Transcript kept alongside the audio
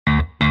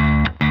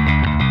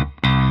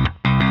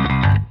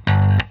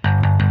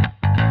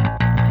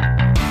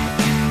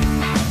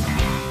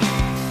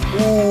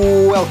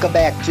Welcome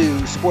back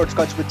to Sports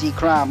Cuts with D.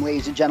 Crom,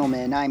 ladies and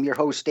gentlemen. I'm your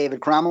host,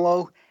 David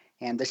Cromelo,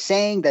 and the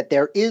saying that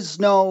there is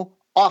no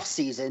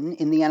offseason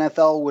in the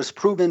NFL was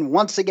proven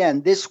once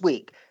again this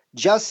week.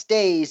 Just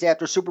days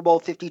after Super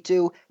Bowl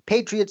 52,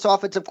 Patriots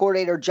offensive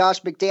coordinator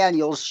Josh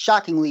McDaniels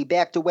shockingly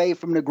backed away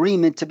from an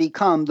agreement to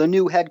become the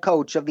new head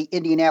coach of the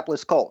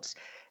Indianapolis Colts.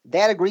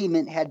 That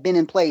agreement had been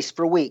in place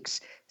for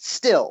weeks.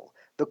 Still,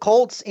 the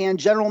Colts and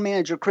general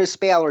manager Chris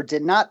Ballard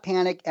did not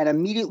panic and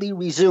immediately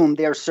resumed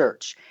their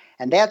search.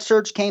 And that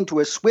search came to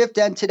a swift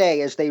end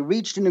today as they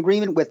reached an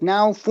agreement with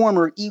now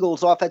former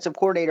Eagles offensive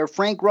coordinator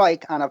Frank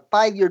Reich on a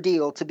 5-year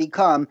deal to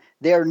become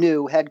their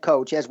new head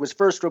coach, as was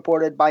first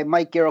reported by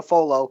Mike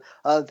Garafolo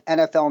of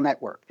NFL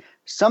Network.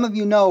 Some of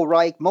you know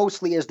Reich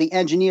mostly as the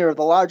engineer of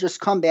the largest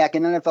comeback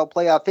in NFL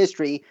playoff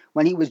history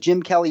when he was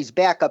Jim Kelly's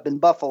backup in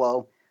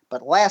Buffalo.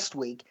 But last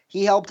week,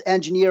 he helped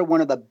engineer one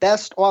of the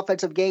best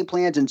offensive game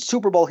plans in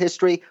Super Bowl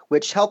history,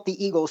 which helped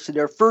the Eagles to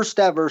their first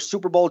ever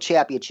Super Bowl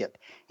championship.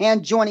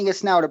 And joining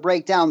us now to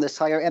break down this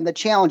hire and the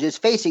challenges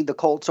facing the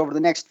Colts over the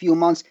next few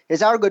months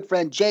is our good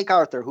friend Jake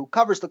Arthur, who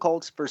covers the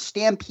Colts for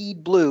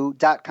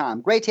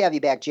StampedeBlue.com. Great to have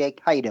you back, Jake.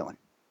 How you doing?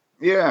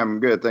 Yeah, I'm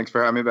good. Thanks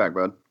for having me back,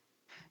 bud.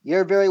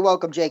 You're very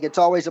welcome, Jake. It's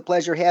always a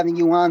pleasure having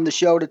you on the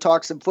show to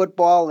talk some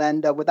football.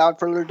 And without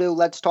further ado,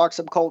 let's talk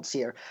some Colts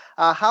here.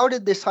 How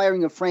did this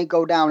hiring of Frank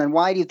go down, and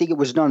why do you think it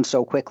was done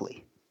so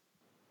quickly?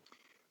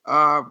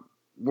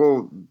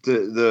 Well,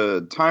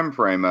 the time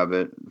frame of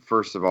it,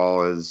 first of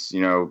all, is,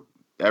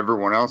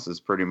 everyone else is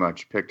pretty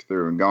much picked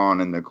through and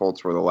gone, and the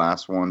Colts were the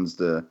last ones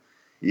to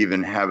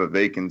even have a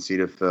vacancy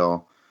to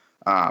fill.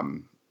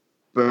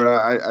 But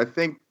I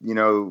think,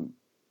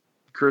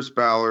 Chris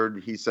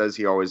Ballard, he says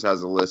he always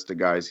has a list of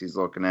guys he's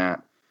looking at.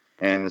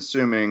 And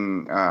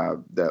assuming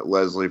that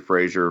Leslie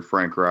Frazier,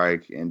 Frank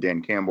Reich, and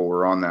Dan Campbell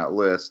were on that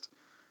list,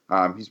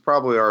 he's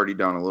probably already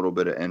done a little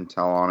bit of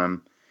intel on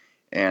him.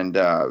 And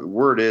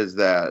word is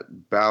that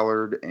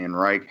Ballard and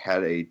Reich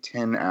had a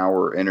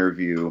 10-hour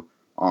interview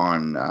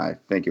on, I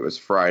think it was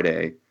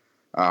Friday.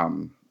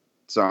 You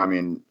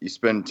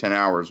spend 10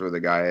 hours with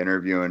a guy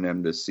interviewing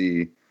him to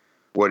see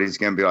what he's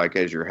going to be like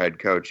as your head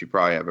coach. You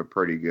probably have a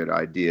pretty good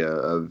idea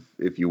of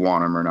if you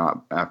want him or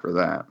not after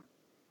that.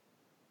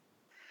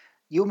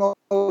 You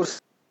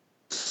most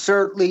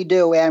certainly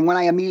do. And when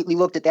I immediately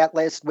looked at that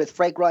list with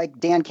Frank Reich,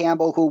 Dan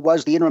Campbell, who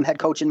was the interim head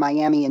coach in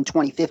Miami in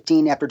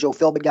 2015 after Joe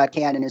Philbin got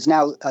canned and is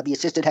now the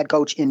assistant head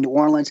coach in New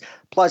Orleans,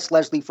 plus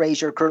Leslie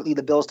Frazier, currently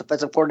the Bills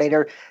defensive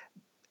coordinator,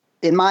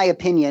 in my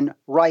opinion,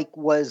 Reich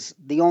was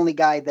the only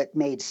guy that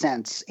made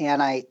sense.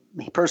 And I'm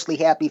personally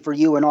happy for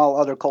you and all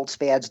other Colts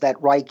fans that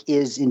Reich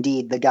is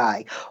indeed the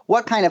guy.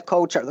 What kind of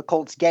coach are the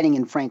Colts getting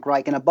in Frank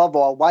Reich? And above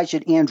all, why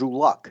should Andrew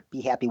Luck be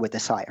happy with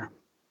this hire?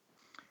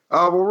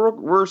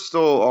 We're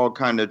still all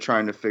kind of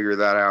trying to figure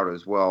that out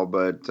as well.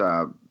 But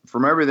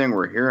from everything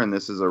we're hearing,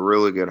 this is a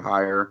really good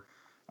hire.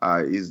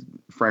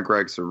 Frank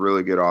Reich's a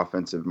really good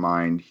offensive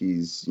mind.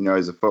 He's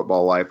a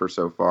football lifer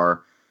so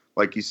far.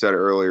 Like you said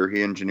earlier,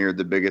 he engineered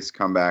the biggest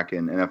comeback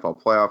in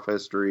NFL playoff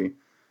history,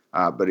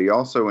 but he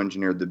also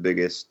engineered the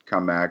biggest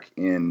comeback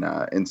in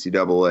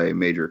NCAA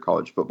major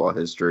college football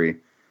history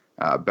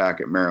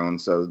back at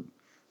Maryland. So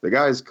the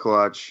guy's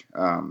clutch.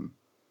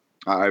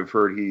 I've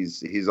heard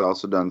he's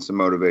also done some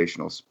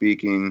motivational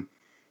speaking,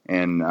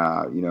 and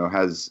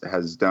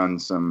has done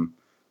some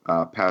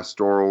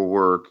pastoral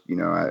work,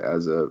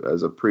 as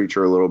a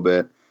preacher a little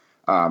bit.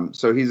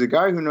 So he's a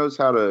guy who knows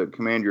how to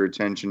command your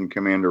attention,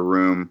 command a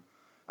room.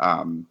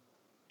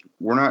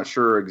 We're not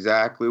sure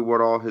exactly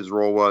what all his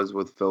role was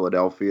with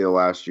Philadelphia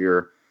last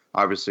year.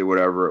 Obviously,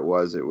 whatever it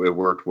was, it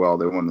worked well.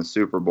 They won the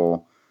Super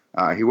Bowl.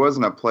 He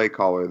wasn't a play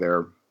caller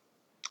there,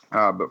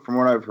 but from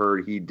what I've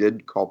heard, he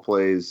did call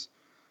plays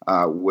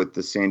with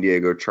the San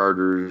Diego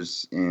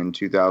Chargers in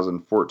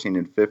 2014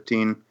 and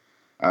 15.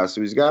 So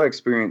he's got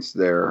experience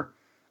there.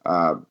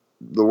 The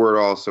word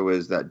also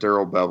is that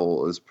Darrell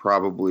Bevell is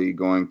probably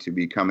going to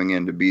be coming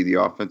in to be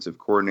the offensive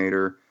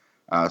coordinator.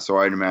 So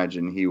I'd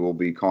imagine he will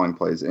be calling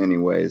plays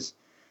anyways.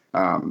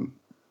 As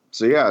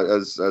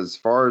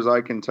far as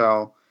I can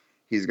tell,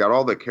 he's got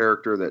all the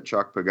character that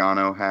Chuck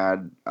Pagano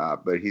had,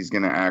 but he's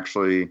going to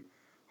actually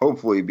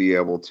hopefully be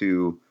able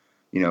to,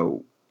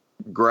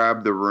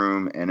 grab the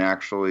room and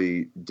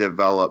actually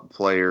develop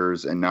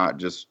players and not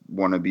just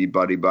want to be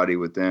buddy-buddy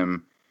with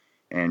them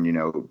and,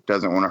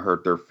 doesn't want to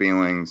hurt their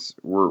feelings.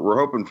 We're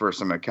hoping for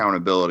some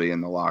accountability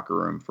in the locker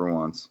room for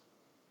once.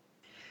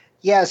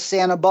 Yes,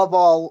 and above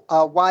all,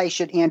 why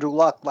should Andrew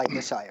Luck like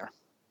this hire?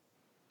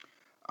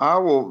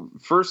 Well,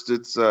 first,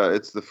 it's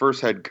the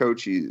first head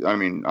coach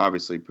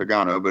obviously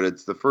Pagano, but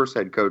it's the first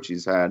head coach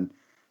he's had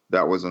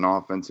that was an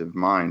offensive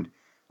mind.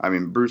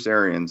 Bruce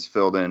Arians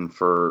filled in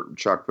for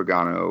Chuck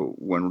Pagano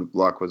when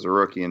Luck was a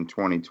rookie in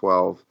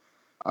 2012,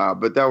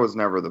 but that was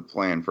never the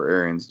plan for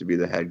Arians to be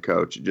the head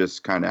coach. It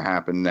just kind of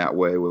happened that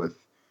way with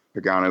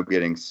Pagano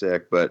getting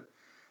sick, but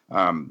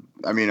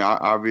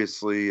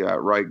obviously,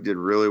 Reich did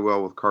really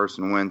well with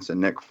Carson Wentz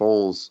and Nick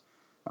Foles.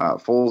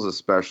 Foles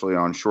especially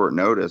on short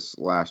notice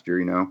last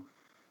year,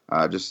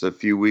 just a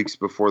few weeks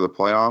before the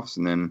playoffs,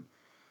 and then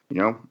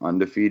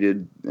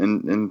undefeated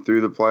and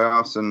through the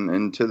playoffs and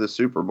into the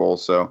Super Bowl.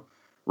 So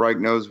Reich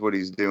knows what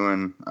he's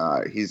doing.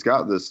 He's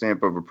got the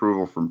stamp of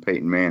approval from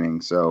Peyton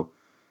Manning. So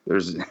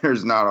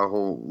there's not a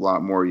whole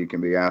lot more you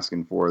can be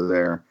asking for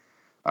there.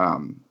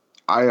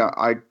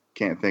 I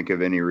can't think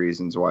of any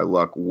reasons why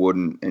Luck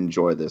wouldn't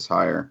enjoy this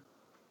hire.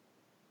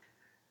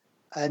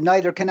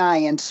 Neither can I.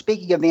 And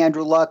speaking of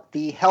Andrew Luck,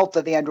 the health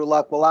of Andrew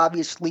Luck will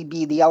obviously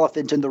be the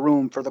elephant in the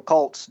room for the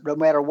Colts, no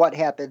matter what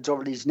happens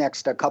over these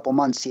next couple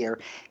months here.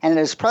 And in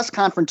his press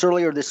conference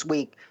earlier this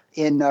week,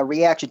 in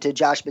reaction to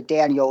Josh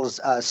McDaniels'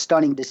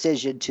 stunning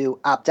decision to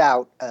opt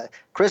out,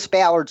 Chris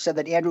Ballard said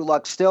that Andrew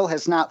Luck still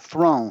has not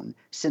thrown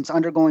since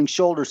undergoing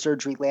shoulder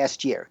surgery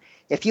last year.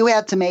 If you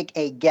had to make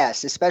a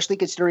guess, especially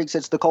considering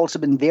since the Colts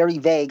have been very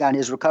vague on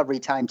his recovery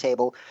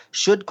timetable,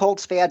 should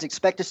Colts fans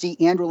expect to see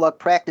Andrew Luck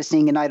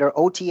practicing in either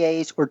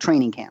OTAs or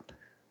training camp?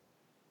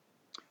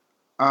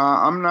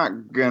 I'm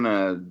not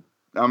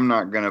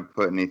gonna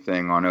put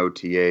anything on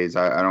OTAs.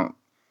 I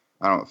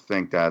don't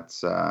think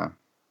that's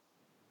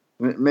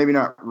maybe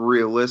not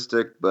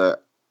realistic,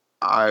 but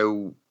I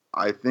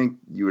think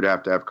you would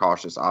have to have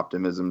cautious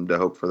optimism to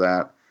hope for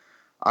that.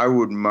 I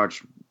would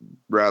much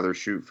rather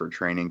shoot for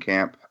training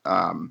camp.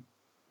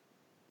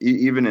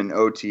 Even in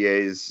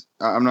OTAs,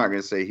 I'm not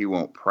going to say he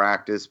won't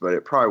practice, but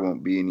it probably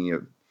won't be any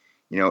of,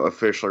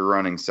 officially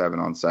running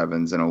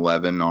 7-on-7s and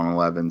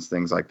 11-on-11s,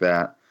 things like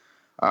that.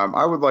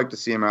 I would like to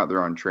see him out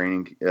there on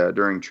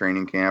during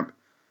training camp.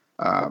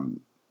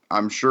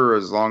 I'm sure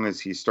as long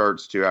as he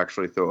starts to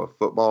actually throw a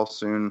football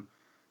soon,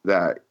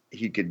 that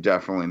he could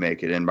definitely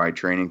make it in by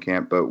training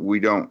camp. But we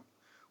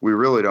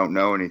really don't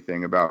know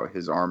anything about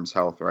his arm's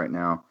health right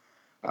now.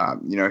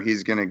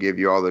 He's going to give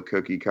you all the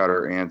cookie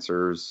cutter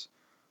answers,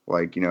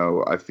 like,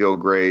 I feel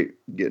great,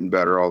 getting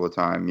better all the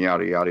time,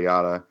 yada, yada,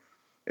 yada.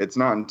 It's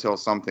not until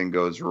something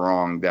goes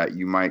wrong that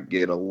you might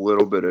get a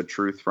little bit of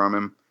truth from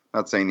him.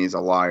 Not saying he's a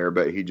liar,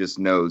 but he just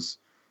knows,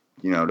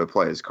 to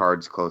play his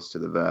cards close to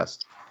the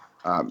vest.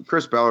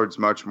 Chris Ballard's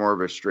much more of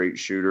a straight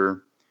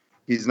shooter.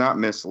 He's not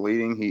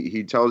misleading.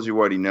 He tells you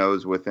what he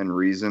knows within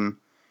reason.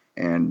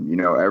 And,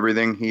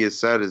 everything he has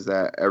said is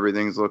that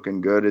everything's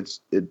looking good.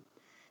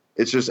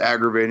 It's just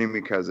aggravating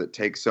because it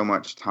takes so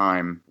much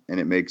time and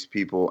it makes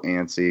people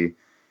antsy.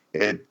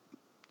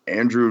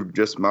 Andrew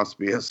just must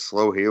be a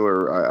slow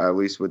healer, at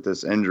least with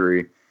this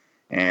injury.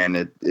 And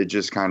it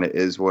just kind of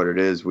is what it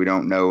is. We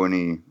don't know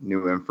any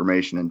new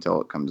information until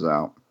it comes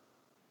out.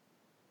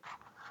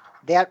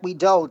 That we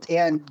don't.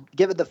 And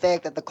given the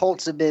fact that the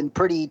Colts have been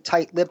pretty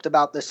tight-lipped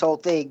about this whole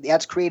thing,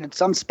 that's created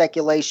some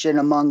speculation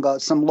among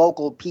some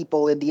local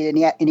people in the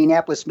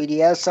Indianapolis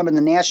media, some in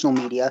the national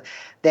media,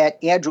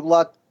 that Andrew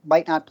Luck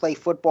might not play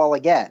football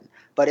again.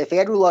 But if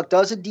Andrew Luck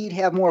does indeed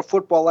have more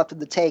football left in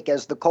the tank,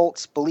 as the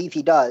Colts believe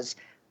he does,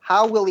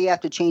 how will he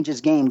have to change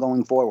his game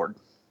going forward?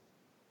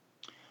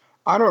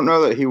 I don't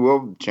know that he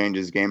will change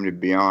his game, to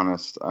be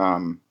honest.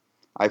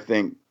 I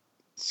think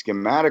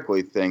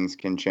schematically things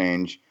can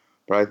change,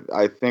 but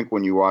I think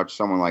when you watch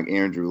someone like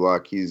Andrew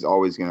Luck, he's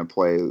always going to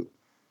play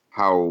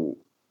how,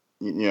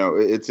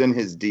 it's in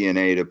his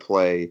DNA to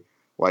play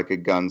like a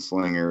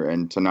gunslinger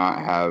and to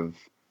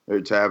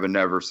have a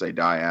never say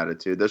die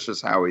attitude. That's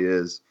just how he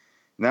is.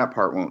 And that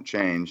part won't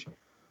change.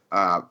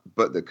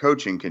 But the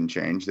coaching can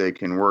change. They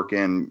can work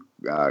in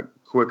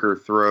quicker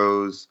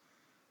throws.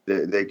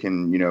 They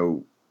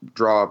can,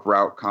 draw up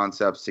route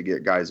concepts to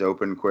get guys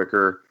open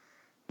quicker.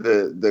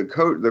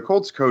 The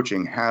Colts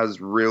coaching has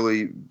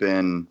really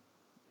been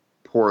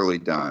poorly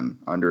done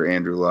under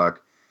Andrew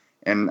Luck.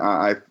 And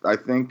I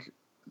think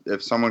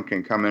if someone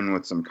can come in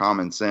with some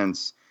common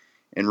sense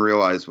and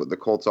realize what the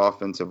Colts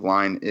offensive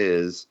line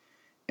is,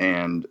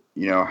 and,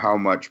 how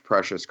much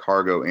precious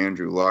cargo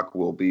Andrew Luck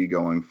will be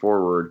going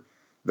forward,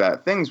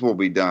 that things will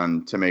be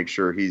done to make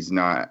sure he's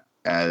not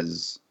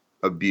as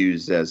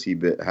abused as he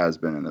has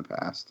been in the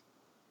past.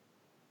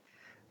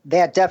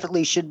 That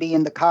definitely should be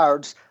in the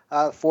cards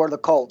for the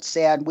Colts.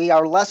 And we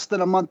are less than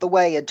a month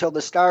away until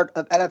the start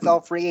of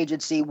NFL free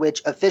agency,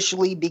 which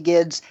officially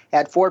begins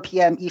at 4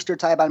 p.m. Eastern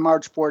time on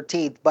March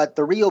 14th. But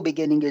the real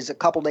beginning is a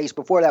couple days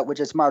before that,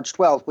 which is March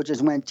 12th, which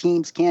is when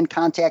teams can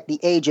contact the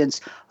agents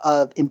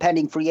of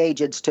impending free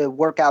agents to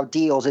work out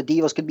deals. And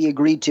deals can be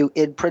agreed to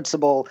in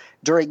principle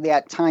during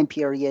that time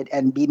period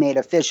and be made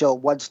official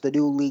once the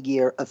new league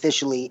year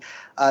officially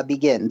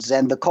begins.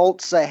 And the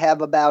Colts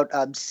have about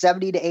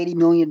 $70 to $80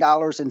 million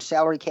in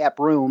salary cap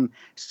room,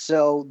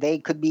 so they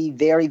could be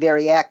very,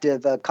 very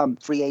active come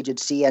free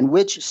agency. And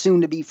which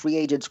soon-to-be free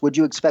agents would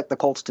you expect the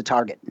Colts to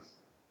target?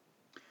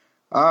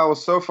 Well,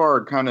 so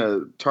far, kind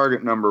of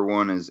target number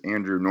one is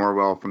Andrew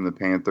Norwell from the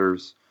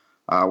Panthers,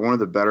 one of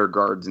the better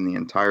guards in the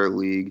entire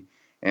league.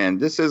 And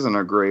this isn't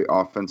a great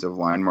offensive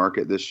line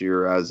market this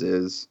year, as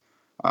is,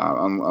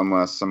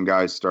 unless some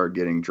guys start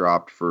getting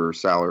dropped for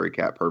salary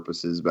cap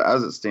purposes. But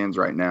as it stands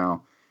right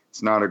now,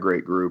 it's not a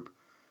great group.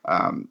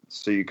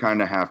 So you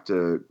kind of have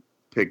to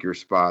pick your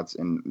spots,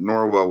 and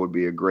Norwell would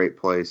be a great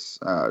place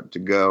to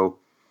go.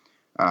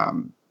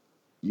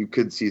 You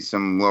could see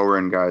some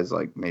lower-end guys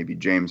like maybe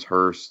James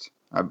Hurst,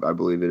 I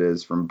believe it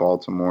is, from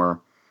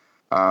Baltimore.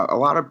 A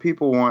lot of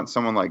people want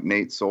someone like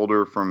Nate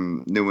Solder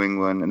from New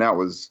England, and that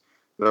was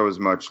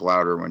much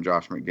louder when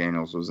Josh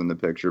McDaniels was in the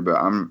picture. But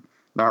I'm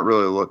not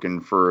really looking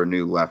for a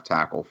new left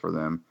tackle for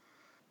them.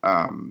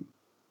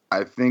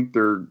 I think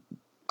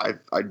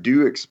I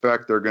do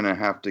expect they're going to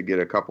have to get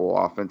a couple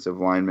offensive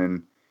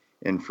linemen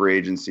in free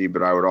agency,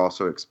 but I would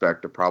also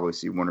expect to probably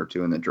see one or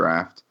two in the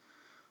draft.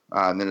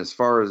 And then as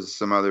far as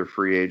some other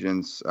free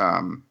agents,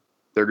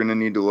 they're going to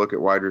need to look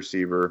at wide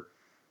receiver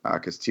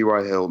because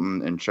T.Y.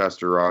 Hilton and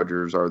Chester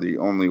Rogers are the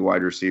only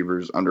wide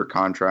receivers under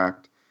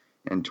contract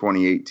in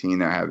 2018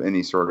 that have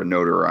any sort of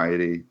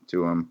notoriety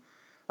to them.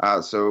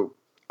 So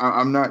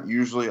I'm not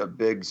usually a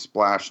big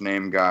splash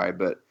name guy,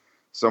 but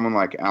someone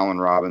like Allen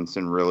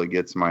Robinson really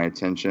gets my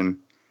attention.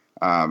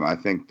 I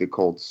think the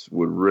Colts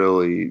would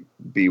really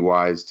be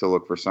wise to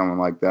look for someone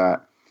like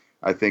that.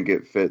 I think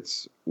it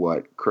fits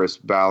what Chris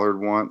Ballard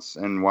wants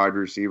in wide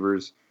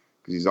receivers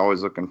because he's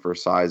always looking for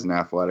size and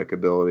athletic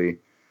ability.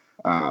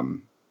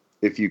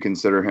 If you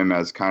consider him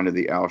as kind of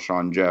the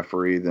Alshon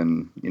Jeffrey,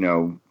 then,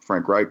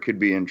 Frank Reich could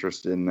be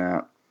interested in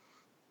that.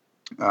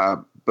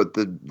 But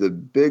the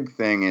big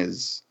thing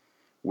is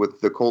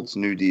with the Colts'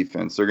 new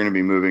defense, they're going to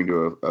be moving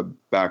to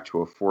back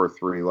to a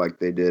 4-3 like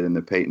they did in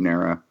the Peyton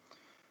era.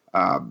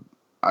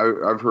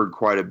 I've heard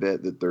quite a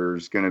bit that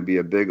there's going to be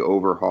a big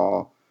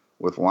overhaul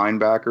with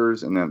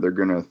linebackers and that they're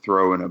going to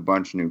throw in a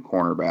bunch of new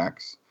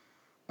cornerbacks.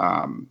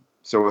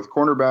 So with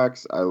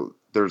cornerbacks,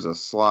 there's a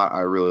slot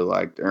I really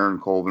liked, Aaron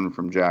Colvin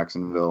from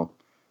Jacksonville.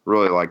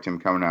 Really liked him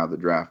coming out of the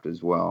draft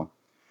as well.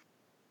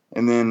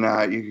 And then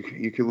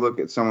you could look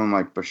at someone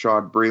like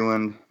Bashad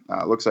Breeland.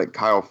 Looks like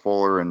Kyle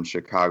Fuller in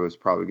Chicago is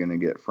probably going to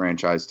get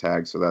franchise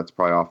tagged, so that's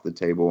probably off the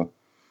table.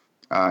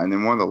 And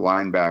then one of the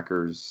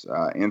linebackers,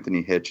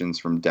 Anthony Hitchens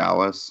from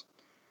Dallas.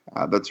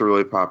 That's a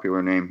really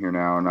popular name here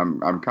now, and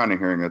I'm kind of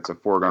hearing that's a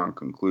foregone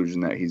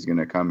conclusion that he's going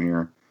to come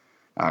here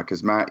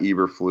because Matt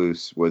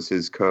Eberflus was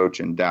his coach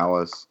in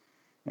Dallas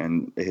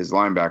and his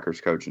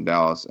linebackers coach in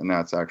Dallas, and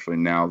that's actually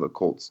now the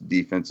Colts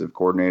defensive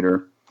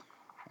coordinator.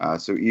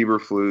 So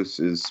Eberflus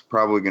is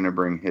probably going to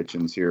bring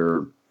Hitchens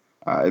here.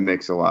 It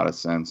makes a lot of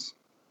sense.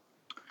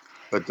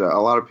 But a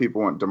lot of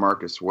people want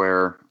DeMarcus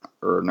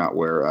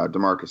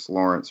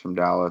Lawrence from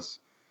Dallas.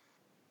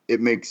 It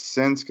makes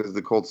sense because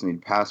the Colts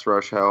need pass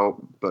rush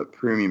help, but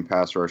premium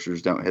pass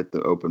rushers don't hit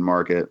the open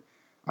market.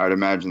 I'd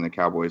imagine the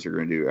Cowboys are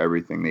going to do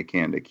everything they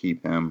can to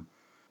keep him.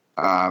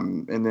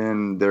 And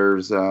then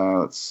there's,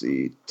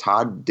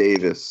 Todd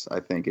Davis, I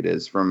think it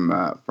is,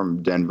 from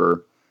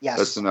Denver. Yes.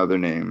 That's another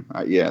name.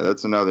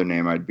 That's another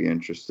name I'd be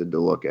interested to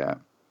look at.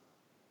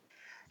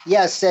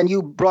 Yes, and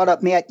you brought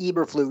up Matt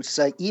Eberflus.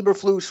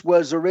 Eberflus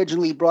was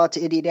originally brought to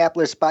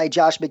Indianapolis by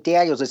Josh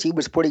McDaniels as he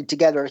was putting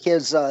together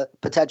his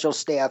potential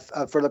staff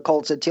for the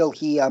Colts until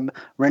he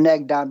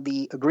reneged on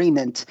the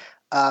agreement.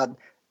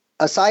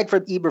 Aside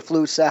from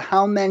Eberflus,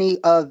 how many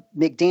of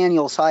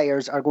McDaniels'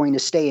 hires are going to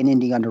stay in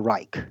Indy under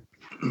Reich?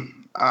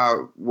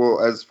 Well,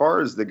 as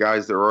far as the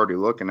guys they're already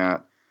looking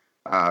at,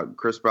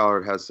 Chris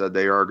Ballard has said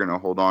they are going to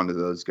hold on to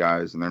those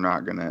guys and they're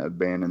not going to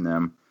abandon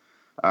them.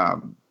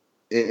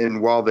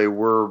 And while they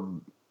were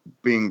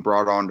being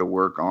brought on to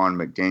work on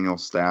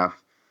McDaniel's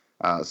staff,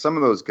 some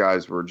of those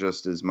guys were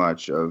just as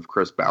much of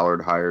Chris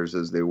Ballard hires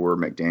as they were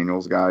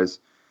McDaniel's guys.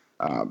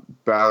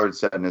 Ballard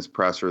said in his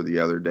presser the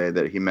other day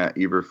that he met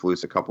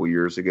Eberflus a couple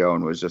years ago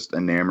and was just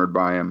enamored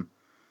by him.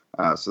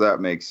 So that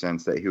makes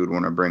sense that he would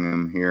want to bring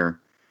him here.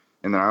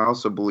 And then I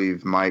also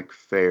believe Mike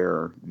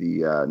Fair,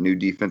 the new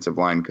defensive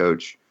line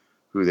coach,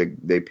 who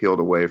they peeled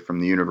away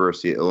from the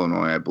University of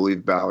Illinois, I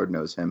believe Ballard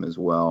knows him as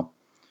well.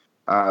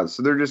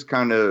 So they're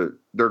going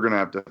to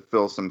have to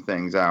fill some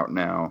things out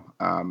now.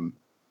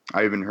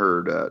 I even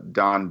heard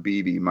Don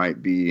Beebe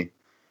might be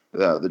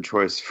the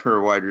choice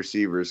for wide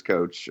receivers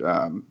coach,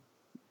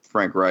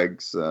 Frank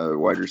Reich's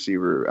wide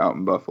receiver out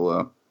in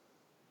Buffalo.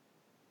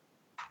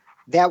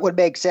 That would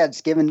make sense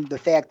given the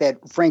fact that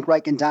Frank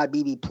Reich and Don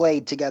Beebe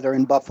played together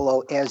in Buffalo,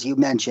 as you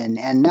mentioned.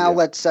 And now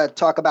let's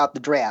talk about the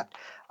draft.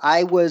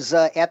 I was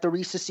at the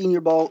Reese's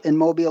Senior Bowl in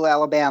Mobile,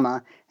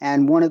 Alabama,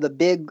 and one of the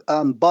big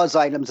buzz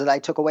items that I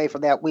took away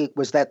from that week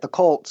was that the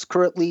Colts,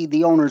 currently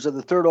the owners of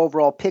the third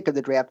overall pick of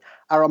the draft,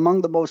 are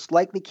among the most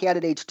likely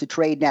candidates to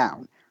trade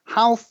down.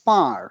 How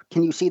far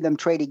can you see them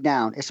trading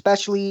down,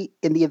 especially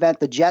in the event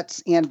the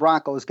Jets and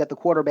Broncos get the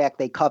quarterback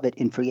they covet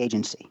in free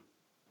agency?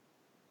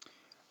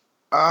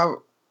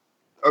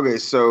 Okay,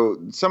 so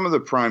some of the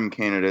prime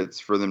candidates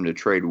for them to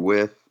trade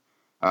with,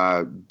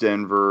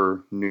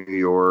 Denver, New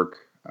York,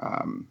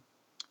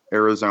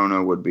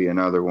 Arizona would be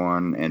another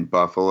one, and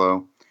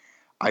Buffalo.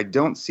 I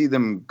don't see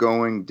them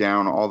going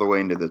down all the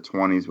way into the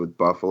 20s with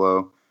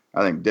Buffalo.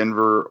 I think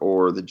Denver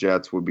or the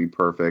Jets would be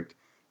perfect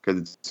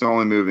because it's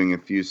only moving a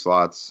few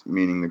slots,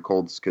 meaning the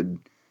Colts could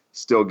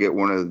still get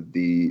one of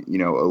the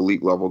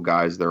elite level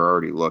guys they're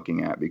already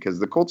looking at because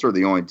the Colts are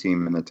the only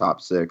team in the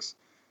top 6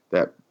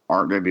 that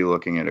aren't going to be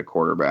looking at a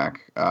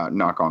quarterback,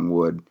 knock on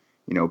wood,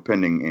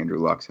 pending Andrew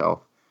Luck's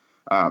health.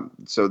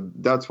 So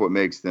that's what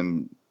makes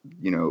them,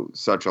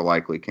 such a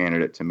likely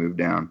candidate to move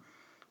down.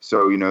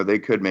 So, they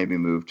could maybe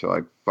move to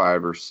like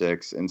 5 or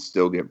 6 and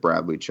still get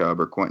Bradley Chubb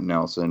or Quentin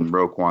Nelson,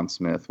 Roquan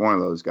Smith, one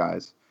of those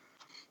guys.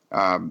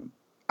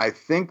 I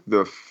think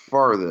the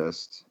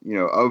farthest,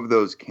 of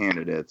those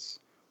candidates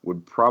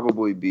would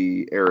probably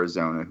be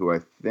Arizona, who I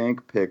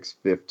think picks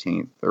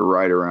 15th or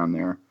right around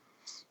there.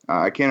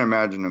 I can't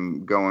imagine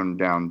them going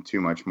down too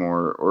much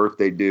more, or if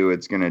they do,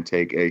 it's going to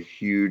take a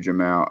huge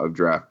amount of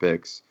draft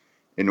picks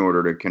in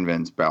order to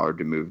convince Ballard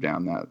to move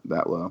down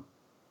that low.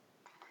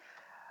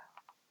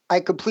 I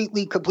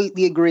completely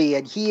agree.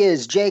 And he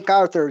is Jake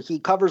Arthur. He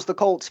covers the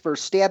Colts for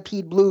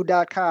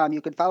StampedeBlue.com.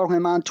 You can follow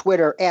him on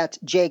Twitter at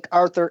Jake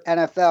Arthur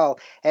NFL.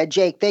 And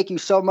Jake, thank you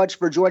so much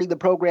for joining the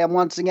program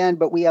once again.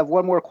 But we have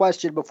one more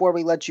question before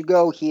we let you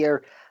go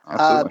here.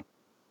 Absolutely.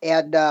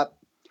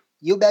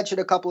 You mentioned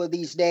a couple of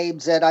these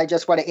names, and I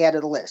just want to add to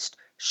the list.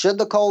 Should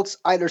the Colts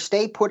either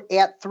stay put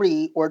at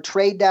 3 or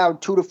trade down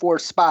 2 to 4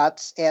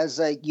 spots,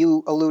 as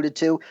you alluded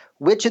to,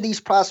 which of these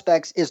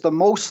prospects is the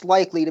most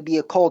likely to be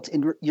a Colt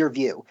in your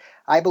view?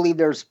 I believe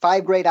there's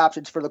 5 great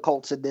options for the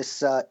Colts in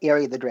this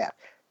area of the draft.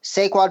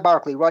 Saquon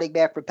Barkley, running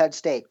back for Penn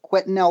State.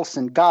 Quentin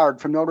Nelson, guard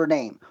from Notre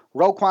Dame.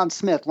 Roquan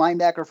Smith,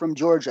 linebacker from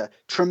Georgia.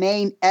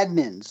 Tremaine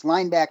Edmonds,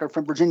 linebacker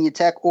from Virginia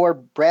Tech. Or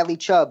Bradley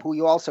Chubb, who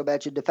you also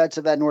mentioned,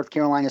 defensive end, North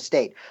Carolina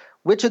State.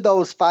 Which of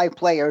those 5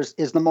 players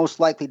is the most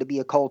likely to be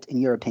a Colt in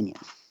your opinion?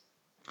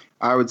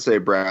 I would say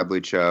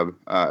Bradley Chubb,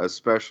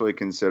 especially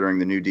considering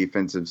the new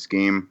defensive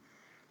scheme.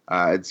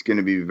 It's going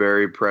to be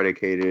very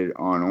predicated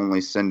on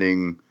only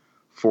sending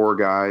 4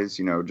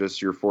 guys,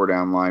 just your 4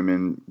 down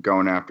linemen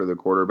going after the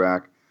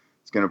quarterback.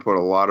 It's going to put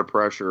a lot of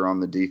pressure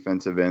on the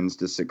defensive ends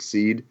to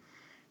succeed.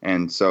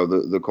 And so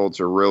the Colts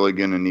are really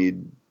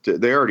going to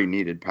they already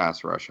needed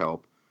pass rush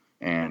help.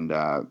 And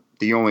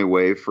the only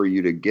way for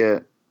you to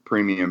get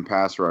premium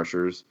pass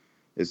rushers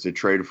is to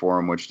trade for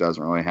them, which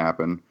doesn't really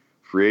happen.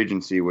 Free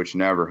agency, which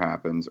never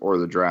happens, or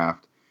the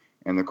draft.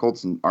 And the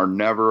Colts are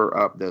never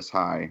up this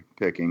high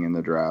picking in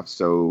the draft.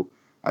 So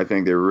I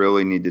think they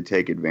really need to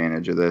take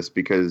advantage of this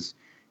because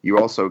you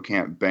also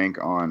can't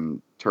bank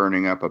on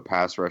turning up a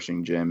pass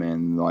rushing gym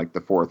in like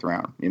the 4th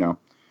round,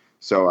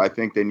 So I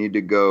think they need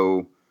to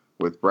go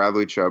with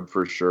Bradley Chubb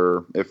for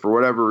sure. If for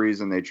whatever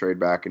reason they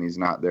trade back and he's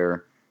not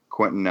there,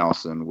 Quentin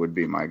Nelson would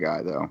be my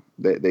guy, though.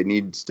 They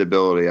need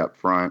stability up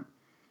front,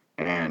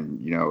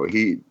 and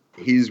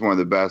he's one of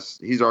the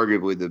best. He's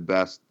arguably the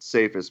best,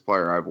 safest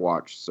player I've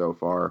watched so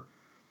far.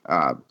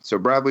 So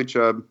Bradley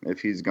Chubb,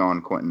 if he's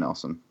gone, Quentin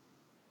Nelson.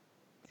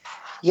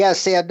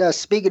 Yes, and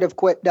speaking of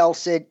Quentin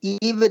Nelson,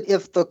 even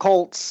if the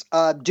Colts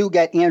do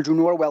get Andrew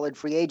Norwell in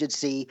free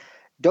agency,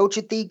 don't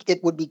you think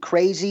it would be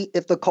crazy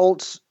if the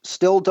Colts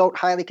still don't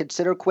highly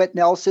consider Quentin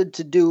Nelson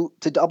to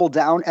double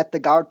down at the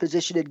guard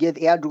position and give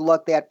Andrew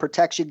Luck that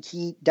protection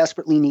he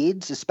desperately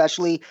needs,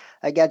 especially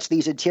against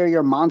these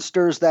interior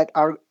monsters that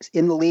are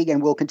in the league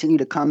and will continue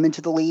to come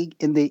into the league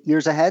in the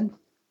years ahead?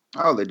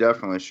 Oh, they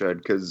definitely should,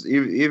 because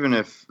even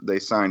if they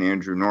sign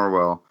Andrew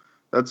Norwell,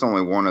 that's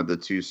only one of the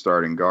 2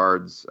 starting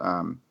guards.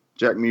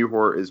 Jack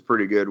Mewhort is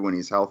pretty good when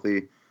he's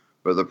healthy,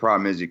 but the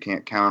problem is you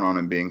can't count on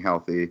him being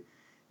healthy.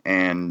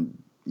 And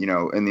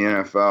in the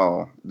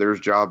NFL, there's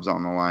jobs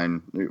on the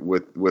line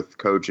with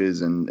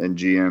coaches and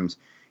GMs.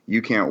 You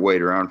can't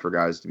wait around for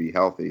guys to be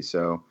healthy.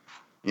 So,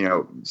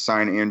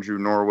 sign Andrew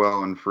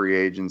Norwell in free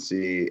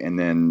agency, and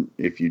then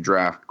if you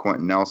draft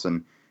Quentin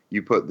Nelson,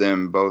 you put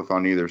them both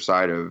on either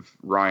side of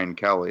Ryan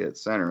Kelly at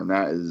center, and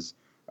that is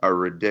a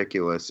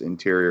ridiculous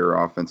interior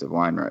offensive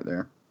line right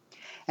there.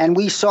 And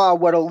we saw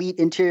what elite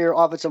interior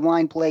offensive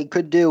line play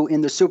could do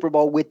in the Super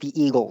Bowl with the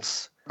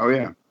Eagles. Oh,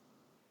 yeah.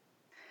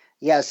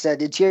 Yes,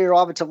 interior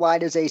offensive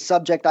line is a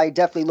subject I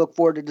definitely look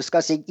forward to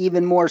discussing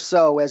even more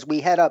so as we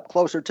head up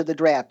closer to the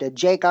draft. And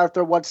Jake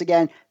Arthur, once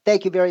again,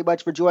 thank you very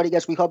much for joining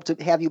us. We hope to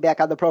have you back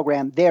on the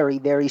program very,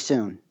 very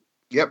soon.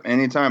 Yep,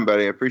 anytime,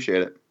 buddy. I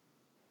appreciate it.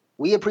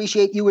 We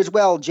appreciate you as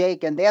well,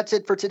 Jake. And that's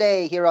it for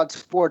today here on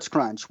Sports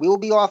Crunch. We will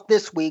be off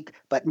this week,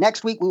 but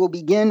next week we will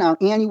begin our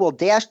annual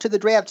Dash to the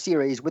Draft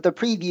series with a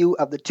preview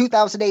of the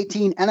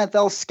 2018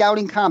 NFL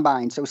Scouting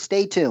Combine, so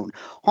stay tuned.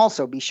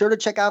 Also, be sure to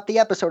check out the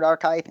episode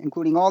archive,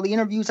 including all the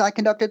interviews I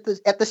conducted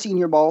at the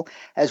Senior Bowl,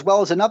 as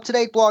well as an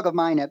up-to-date blog of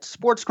mine at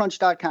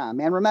sportscrunch.com.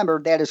 And remember,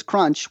 that is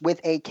Crunch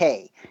with a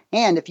K.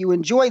 And if you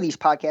enjoy these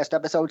podcast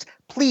episodes,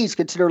 please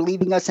consider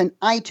leaving us an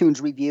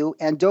iTunes review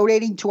and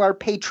donating to our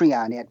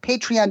Patreon at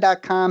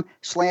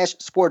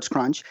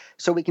patreon.com/sportscrunch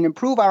so we can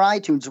improve our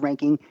iTunes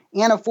ranking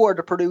and afford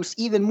to produce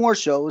even more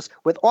shows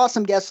with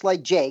awesome guests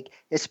like Jake,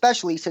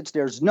 especially since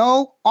there's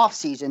no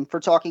off-season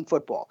for talking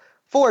football.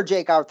 For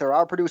Jake Arthur,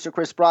 our producer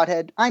Chris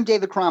Broadhead, I'm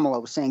David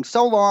Cromwell saying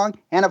so long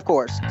and, of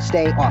course,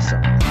 stay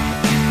awesome.